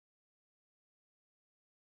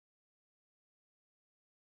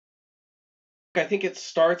I think it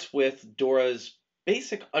starts with Dora's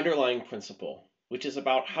basic underlying principle, which is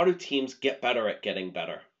about how do teams get better at getting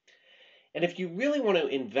better. And if you really want to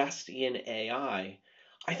invest in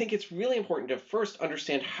I think it's really important to first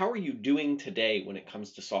understand how are you doing today when it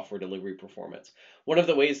comes to software delivery performance. One of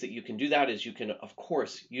the ways that you can do that is you can, of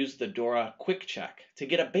course, use the DORA quick check to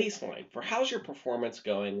get a baseline for how's your performance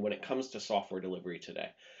going when it comes to software delivery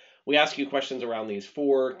today. We ask you questions around these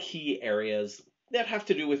four key areas that have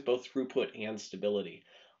to do with both throughput and stability.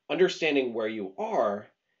 Understanding where you are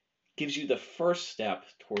gives you the first step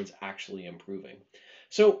towards actually improving.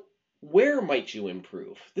 So, where might you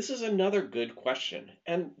improve? This is another good question.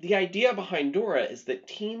 And the idea behind DORA is that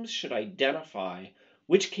teams should identify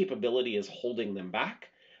which capability is holding them back,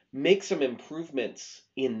 make some improvements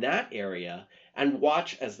in that area, and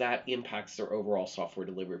watch as that impacts their overall software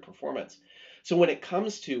delivery performance. So when it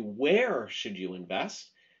comes to where should you invest,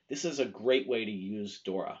 this is a great way to use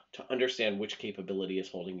DORA to understand which capability is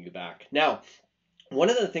holding you back. Now, one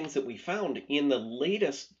of the things that we found in the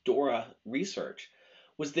latest DORA research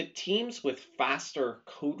was that teams with faster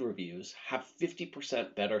code reviews have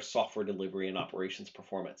 50% better software delivery and operations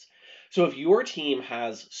performance. So if your team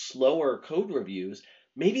has slower code reviews,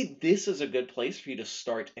 maybe this is a good place for you to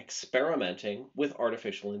start experimenting with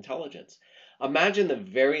artificial intelligence. Imagine the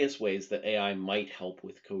various ways that AI might help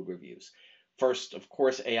with code reviews. First, of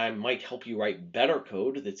course, AI might help you write better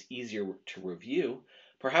code that's easier to review.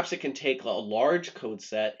 Perhaps it can take a large code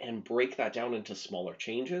set and break that down into smaller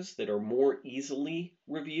changes that are more easily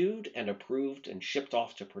reviewed and approved and shipped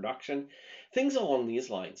off to production. Things along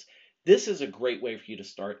these lines. This is a great way for you to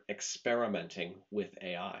start experimenting with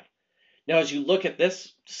AI. Now, as you look at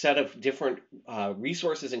this set of different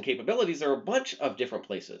resources and capabilities, there are a bunch of different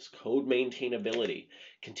places: code maintainability,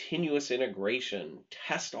 continuous integration,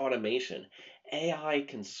 test automation. AI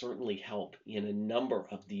can certainly help in a number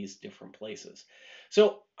of these different places.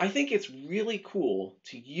 So I think it's really cool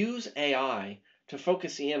to use AI to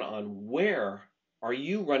focus in on where are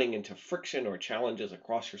you running into friction or challenges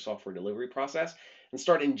across your software delivery process and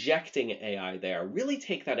start injecting AI there. Really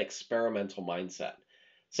take that experimental mindset.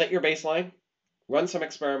 Set your baseline, run some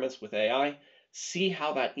experiments with AI, see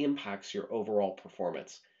how that impacts your overall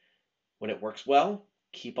performance. When it works well,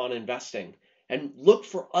 keep on investing and look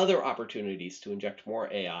for other opportunities to inject more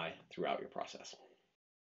AI throughout your process.